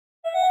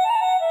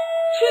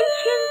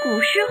古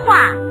诗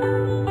画。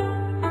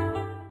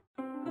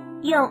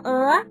咏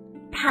鹅，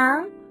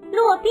唐·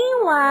骆宾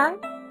王。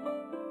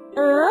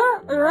鹅，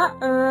鹅，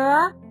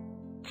鹅，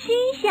曲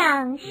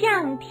项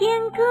向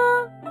天歌。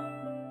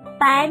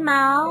白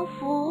毛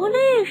浮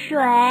绿水，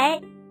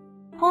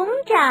红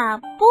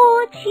掌拨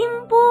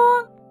清波。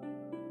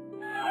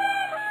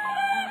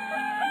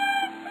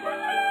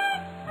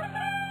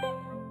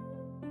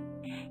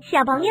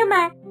小朋友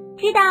们，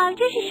知道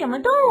这是什么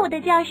动物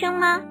的叫声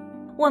吗？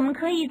我们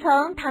可以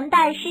从唐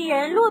代诗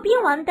人骆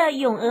宾王的《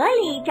咏鹅》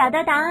里找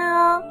到答案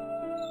哦。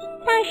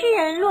大诗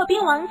人骆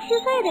宾王7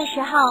岁的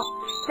时候，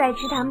在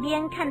池塘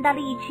边看到了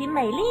一群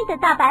美丽的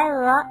大白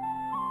鹅，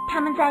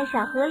它们在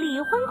小河里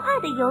欢快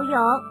地游泳，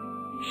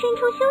伸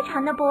出修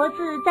长的脖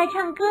子在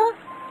唱歌。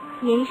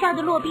年少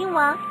的骆宾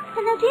王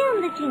看到这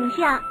样的景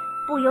象，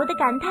不由得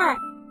感叹：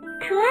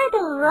可爱的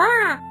鹅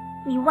啊，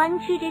你弯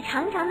曲着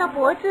长长的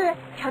脖子，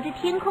朝着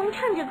天空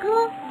唱着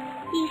歌，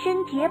一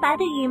身洁白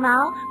的羽毛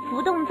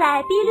浮动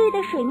在碧绿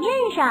的水面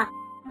上，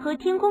和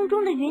天空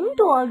中的云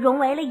朵融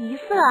为了一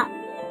色。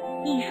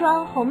一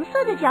双红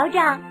色的脚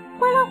掌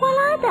哗啦哗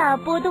啦地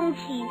拨动起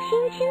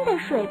轻轻的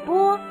水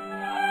波，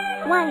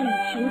万里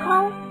晴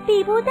空，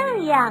碧波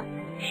荡漾。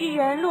诗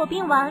人骆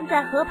宾王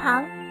在河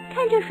旁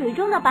看着水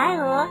中的白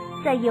鹅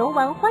在游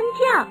玩欢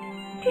叫，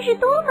这是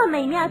多么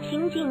美妙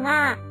情景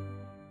啊！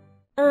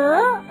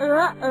鹅，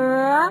鹅，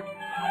鹅，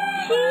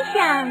曲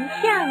项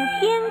向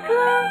天歌。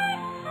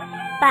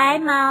白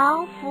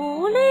毛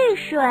浮绿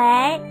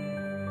水，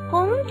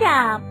红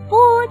掌拨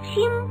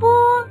清波。